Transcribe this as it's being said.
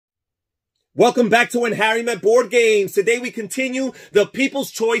Welcome back to When Harry Met Board Games. Today we continue the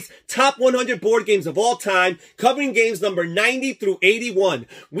People's Choice Top 100 Board Games of All Time, covering games number 90 through 81.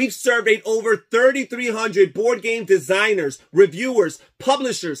 We've surveyed over 3,300 board game designers, reviewers,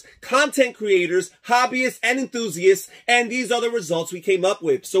 publishers, content creators, hobbyists, and enthusiasts, and these are the results we came up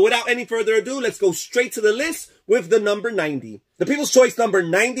with. So without any further ado, let's go straight to the list with the number 90. The People's Choice number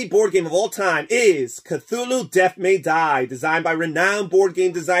 90 board game of all time is Cthulhu Death May Die, designed by renowned board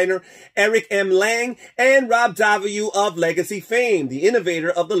game designer Eric M. Lang and Rob Daviau of Legacy fame, the innovator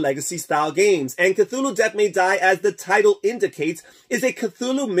of the Legacy-style games. And Cthulhu Death May Die, as the title indicates, is a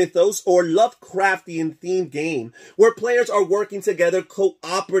Cthulhu mythos or Lovecraftian-themed game where players are working together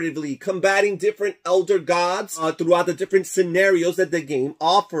cooperatively, combating different elder gods throughout the different scenarios that the game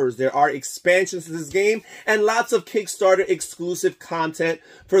offers. There are expansions to this game and lots of Kickstarter exclusive content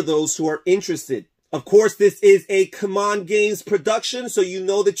for those who are interested. Of course, this is a CMON Games production, so you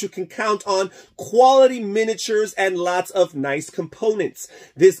know that you can count on quality miniatures and lots of nice components.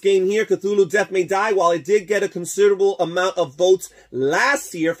 This game here, Cthulhu Death May Die, while it did get a considerable amount of votes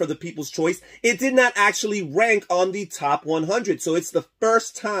last year for the People's Choice, it did not actually rank on the top 100. So it's the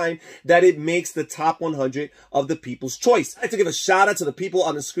first time that it makes the top 100 of the People's Choice. I'd like to give a shout out to the people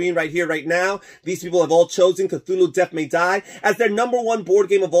on the screen right here, right now. These people have all chosen Cthulhu Death May Die as their #1 board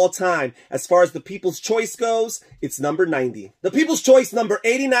game of all time. As far as the People's Choice goes, it's number 90. The People's Choice number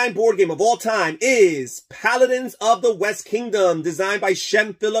 89 board game of all time is Paladins of the West Kingdom, designed by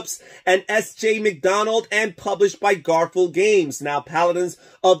Shem Phillips and S.J. McDonald and published by Garfield Games. Now, Paladins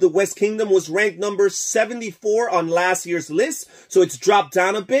of the West Kingdom was ranked number 74 on last year's list, so it's dropped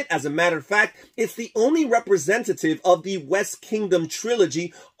down a bit. As a matter of fact, it's the only representative of the West Kingdom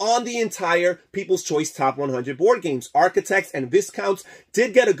trilogy on the entire People's Choice Top 100 board games. Architects and Viscounts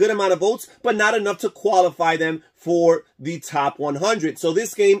did get a good amount of votes, but not enough to qualify them for the top 100. So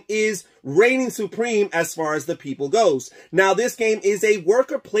this game is reigning supreme as far as the people goes. Now, this game is a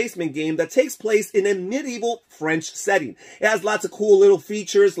worker placement game that takes place in a medieval French setting. It has lots of cool little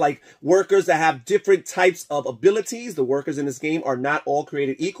features like workers that have different types of abilities. The workers in this game are not all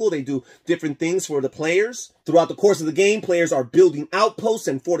created equal. They do different things for the players. Throughout the course of the game, players are building outposts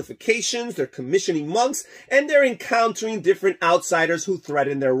and fortifications, they're commissioning monks, and they're encountering different outsiders who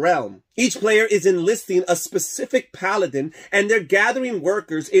threaten their realm. Each player is enlisting a specific paladin, and they're gathering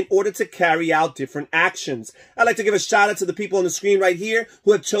workers in order to carry out different actions. I'd like to give a shout out to the people on the screen right here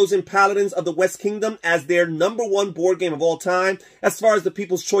who have chosen Paladins of the West Kingdom as their #1 board game of all time. As far as the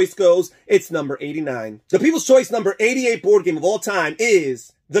People's Choice goes, it's number 89. The People's Choice number 88 board game of all time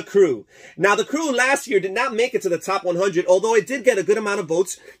is The Crew. Now, The Crew last year did not make it to the top 100, although it did get a good amount of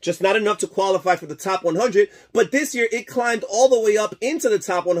votes, just not enough to qualify for the top 100. But this year, it climbed all the way up into the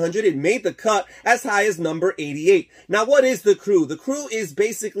top 100. It made the cut as high as number 88. Now, what is The Crew? The Crew is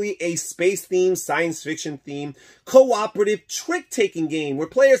basically a space-themed, science fiction-themed, cooperative trick-taking game where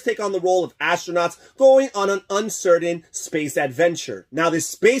players take on the role of astronauts going on an uncertain space adventure. Now, this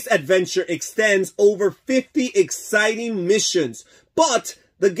space adventure extends over 50 exciting missions, but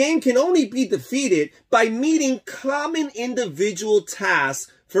the game can only be defeated by meeting common individual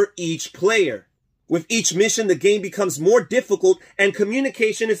tasks for each player. With each mission, the game becomes more difficult and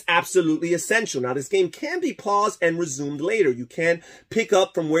communication is absolutely essential. Now, this game can be paused and resumed later. You can pick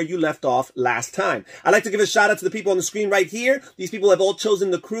up from where you left off last time. I'd like to give a shout out to the people on the screen right here. These people have all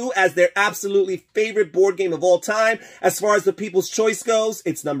chosen The Crew as their absolutely favorite board game of all time. As far as the People's Choice goes,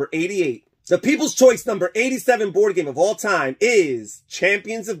 it's number 88. The People's Choice number 87 board game of all time is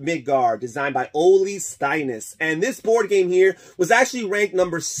Champions of Midgard, designed by Ole Steinnes. And this board game here was actually ranked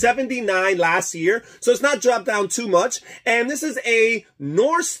number 79 last year, so it's not dropped down too much. And this is a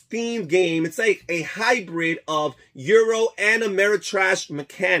Norse-themed game. It's like a hybrid of Euro and Ameritrash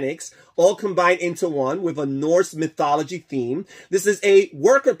mechanics, all combined into one with a Norse mythology theme. This is a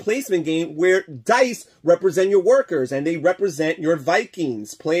worker placement game where dice represent your workers and they represent your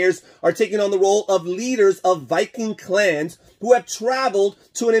Vikings. Players are taking on the role of leaders of Viking clans who have traveled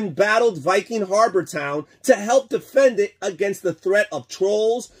to an embattled Viking harbor town to help defend it against the threat of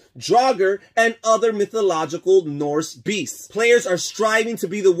trolls, Draugr, and other mythological Norse beasts. Players are striving to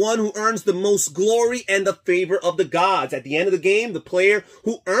be the one who earns the most glory and the favor of the gods. At the end of the game, the player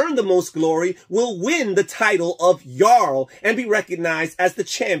who earned the most glory will win the title of Jarl and be recognized as the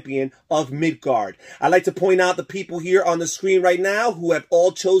champion of Midgard. I'd like to point out the people here on the screen right now who have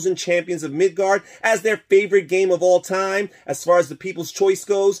all chosen Champions of Midgard as their favorite game of all time. As far as the People's Choice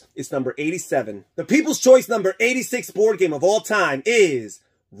goes, it's number 87. The People's Choice number 86 board game of all time is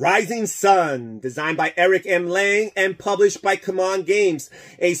Rising Sun, designed by Eric M. Lang and published by CMON Games,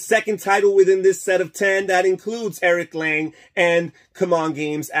 a second title within this set of 10 that includes Eric Lang and CMON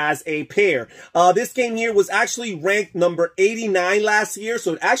Games as a pair. This game here was actually ranked number 89 last year,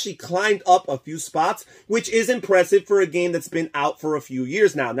 so it actually climbed up a few spots, which is impressive for a game that's been out for a few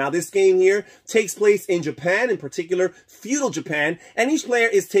years now. Now, this game here takes place in Japan, in particular, feudal Japan, and each player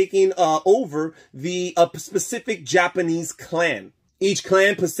is taking over the specific Japanese clan. Each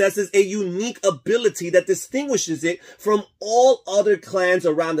clan possesses a unique ability that distinguishes it from all other clans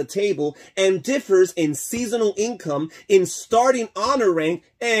around the table and differs in seasonal income, in starting honor rank,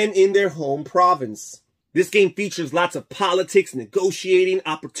 and in their home province. This game features lots of politics, negotiating,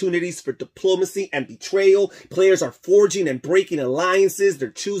 opportunities for diplomacy and betrayal. Players are forging and breaking alliances. They're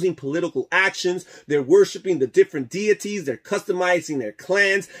choosing political actions. They're worshiping the different deities. They're customizing their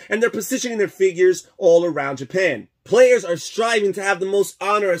clans. And they're positioning their figures all around Japan. Players are striving to have the most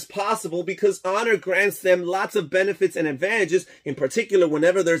honor as possible because honor grants them lots of benefits and advantages. In particular,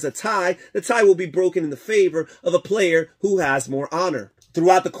 whenever there's a tie, the tie will be broken in the favor of a player who has more honor.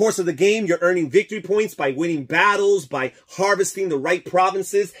 Throughout the course of the game, you're earning victory points by winning battles, by harvesting the right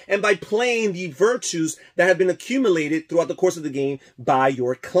provinces, and by playing the virtues that have been accumulated throughout the course of the game by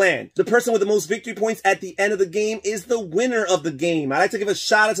your clan. The person with the most victory points at the end of the game is the winner of the game. I'd like to give a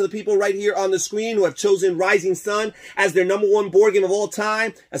shout out to the people right here on the screen who have chosen Rising Sun as their #1 board game of all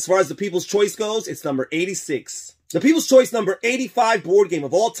time. As far as the People's Choice goes, it's number 86. The People's Choice number 85 board game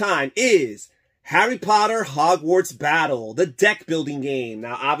of all time is Harry Potter Hogwarts Battle, the deck building game.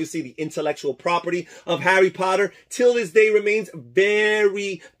 Now, obviously, the intellectual property of Harry Potter till this day remains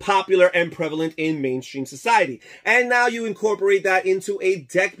very popular and prevalent in mainstream society. And now you incorporate that into a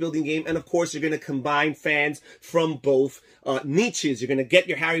deck building game. And of course, you're going to combine fans from both niches. You're going to get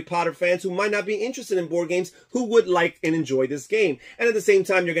your Harry Potter fans who might not be interested in board games who would like and enjoy this game. And at the same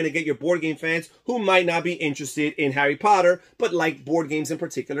time, you're going to get your board game fans who might not be interested in Harry Potter, but like board games, in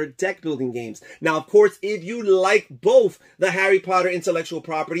particular, deck building games. Now, of course, if you like both the Harry Potter intellectual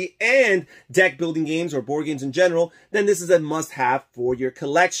property and deck building games or board games in general, then this is a must-have for your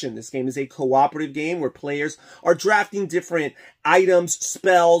collection. This game is a cooperative game where players are drafting different items,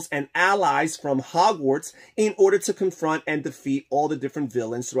 spells, and allies from Hogwarts in order to confront and defeat all the different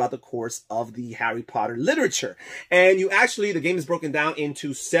villains throughout the course of the Harry Potter literature. And the game is broken down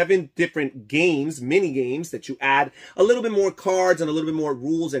into 7 different games, mini games, that you add a little bit more cards and a little bit more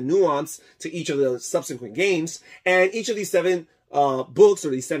rules and nuance to each of the subsequent games. And each of these 7 books, or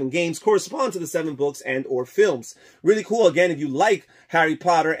these 7 games, correspond to the 7 books and or films. Really cool. Again, if you like Harry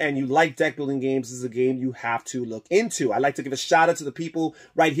Potter and you like deck building games, this is a game you have to look into. I'd like to give a shout out to the people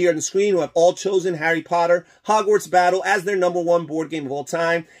right here on the screen who have all chosen Harry Potter Hogwarts Battle as their #1 board game of all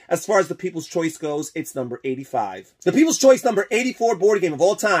time. As far as the People's Choice goes, it's number 85. The People's Choice number 84 board game of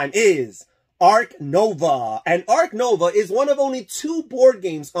all time is Ark Nova. And Ark Nova is one of only 2 board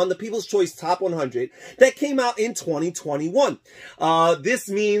games on the People's Choice Top 100 that came out in 2021. This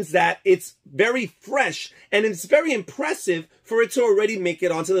means that it's very fresh and it's very impressive for it to already make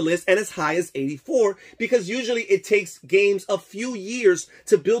it onto the list and as high as 84, because usually it takes games a few years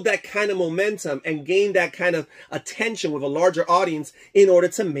to build that kind of momentum and gain that kind of attention with a larger audience in order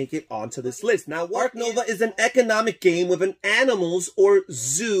to make it onto this list. Now, Ark Nova is an economic game with an animals or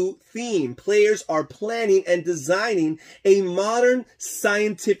zoo theme. Players are planning and designing a modern,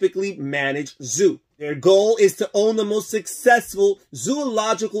 scientifically managed zoo. Their goal is to own the most successful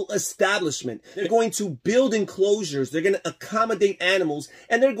zoological establishment. They're going to build enclosures, they're going to accommodate animals,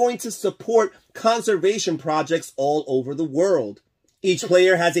 and they're going to support conservation projects all over the world. Each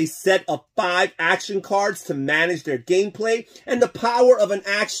player has a set of 5 action cards to manage their gameplay, and the power of an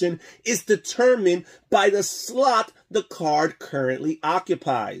action is determined by the slot the card currently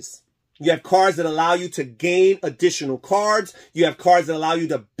occupies. You have cards that allow you to gain additional cards. You have cards that allow you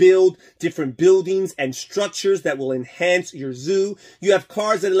to build different buildings and structures that will enhance your zoo. You have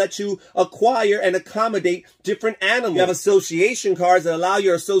cards that let you acquire and accommodate different animals. You have association cards that allow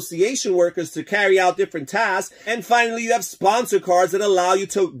your association workers to carry out different tasks. And finally, you have sponsor cards that allow you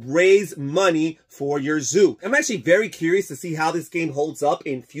to raise money for your zoo. I'm actually very curious to see how this game holds up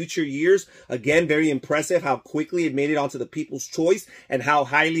in future years. Again, very impressive how quickly it made it onto the People's Choice and how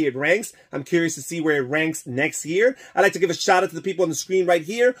highly it ranks. I'm curious to see where it ranks next year. I'd like to give a shout out to the people on the screen right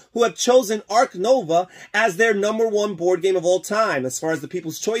here who have chosen Ark Nova as their #1 board game of all time. As far as the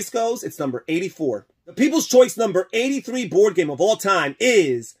People's Choice goes, it's number 84. The People's Choice number 83 board game of all time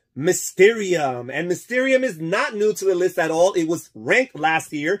is Mysterium. And Mysterium is not new to the list at all. It was ranked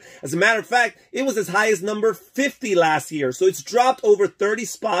last year. As a matter of fact, it was as high as number 50 last year. So it's dropped over 30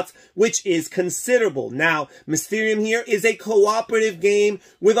 spots, which is considerable. Now, Mysterium here is a cooperative game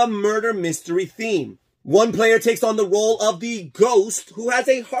with a murder mystery theme. One player takes on the role of the ghost who has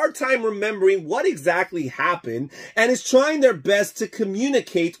a hard time remembering what exactly happened and is trying their best to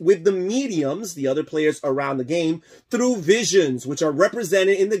communicate with the mediums, the other players around the game, through visions, which are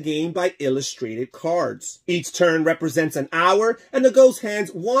represented in the game by illustrated cards. Each turn represents an hour, and the ghost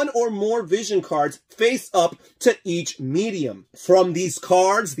hands one or more vision cards face up to each medium. From these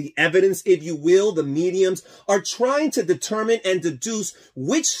cards, the evidence, if you will, the mediums are trying to determine and deduce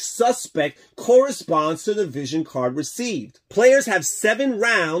which suspect corresponds to the vision card received. Players have 7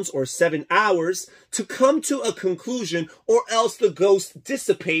 rounds or 7 hours to come to a conclusion, or else the ghost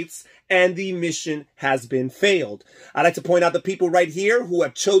dissipates and the mission has been failed. I'd like to point out the people right here who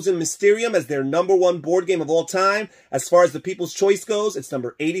have chosen Mysterium as their #1 board game of all time. As far as the People's Choice goes, it's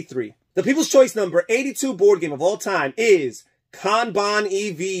number 83. The People's Choice number 82 board game of all time is Kanban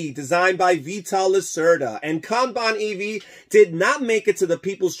EV, designed by Vital Lacerda. And Kanban EV did not make it to the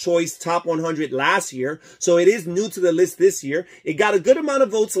People's Choice Top 100 last year, so it is new to the list this year. It got a good amount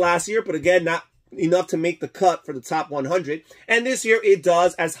of votes last year, but again, not enough to make the cut for the top 100. And this year, it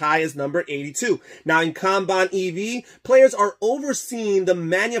does as high as number 82. Now, in Kanban EV, players are overseeing the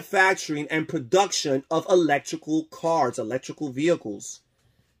manufacturing and production of electrical cars, electrical vehicles.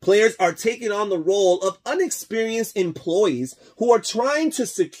 Players are taking on the role of unexperienced employees who are trying to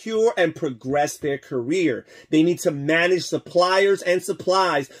secure and progress their career. They need to manage suppliers and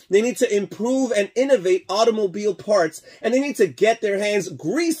supplies. They need to improve and innovate automobile parts, and they need to get their hands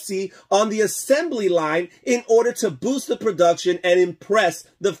greasy on the assembly line in order to boost the production and impress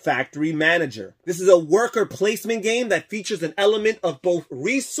the factory manager. This is a worker placement game that features an element of both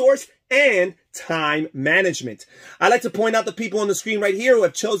resource and time management. I'd like to point out the people on the screen right here who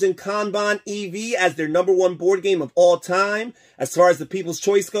have chosen Kanban EV as their #1 board game of all time. As far as the People's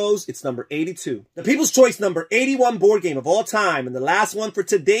Choice goes, it's number 82. The People's Choice number 81 board game of all time, and the last one for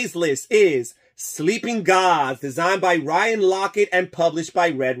today's list, is Sleeping Gods, designed by Ryan Lockett and published by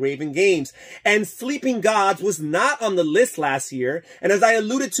Red Raven Games. And Sleeping Gods was not on the list last year, and as I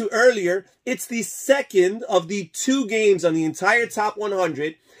alluded to earlier, it's the second of the 2 games on the entire top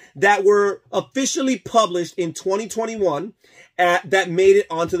 100 that were officially published in 2021 that made it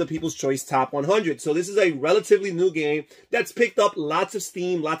onto the People's Choice Top 100. So this is a relatively new game that's picked up lots of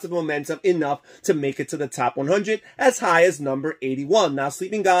steam, lots of momentum, enough to make it to the top 100 as high as number 81. Now,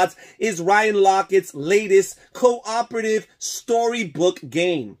 Sleeping Gods is Ryan Lockett's latest cooperative storybook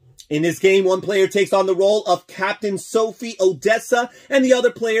game. In this game, one player takes on the role of Captain Sophie Odessa and the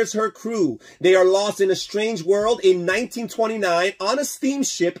other players her crew. They are lost in a strange world in 1929 on a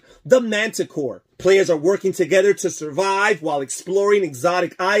steamship, the Manticore. Players are working together to survive while exploring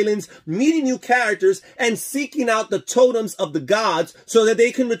exotic islands, meeting new characters, and seeking out the totems of the gods so that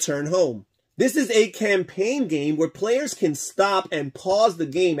they can return home. This is a campaign game where players can stop and pause the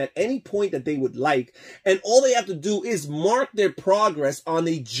game at any point that they would like, and all they have to do is mark their progress on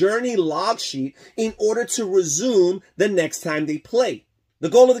a journey log sheet in order to resume the next time they play. The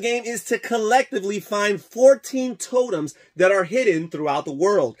goal of the game is to collectively find 14 totems that are hidden throughout the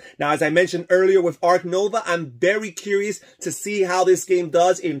world. Now, as I mentioned earlier with Ark Nova, I'm very curious to see how this game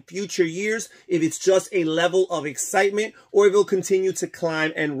does in future years, if it's just a level of excitement or if it'll continue to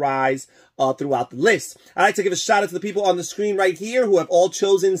climb and rise throughout the list. I'd like to give a shout out to the people on the screen right here who have all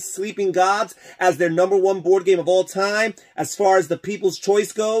chosen Sleeping Gods as their #1 board game of all time. As far as the People's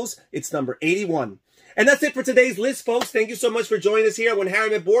Choice goes, it's number 81. And that's it for today's list, folks. Thank you so much for joining us here on When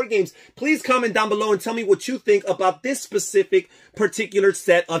Harry Met Board Games. Please comment down below and tell me what you think about this specific particular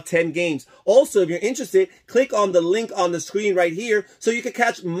set of 10 games. Also, if you're interested, click on the link on the screen right here so you can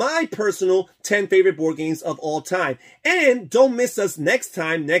catch my personal 10 favorite board games of all time. And don't miss us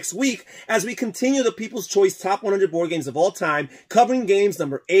next week, as we continue the People's Choice Top 100 board games of all time, covering games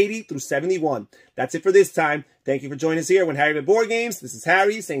number 80 through 71. That's it for this time. Thank you for joining us here when Harry Met Board Games. This is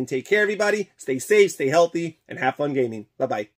Harry saying take care, everybody. Stay safe, stay healthy, and have fun gaming. Bye-bye.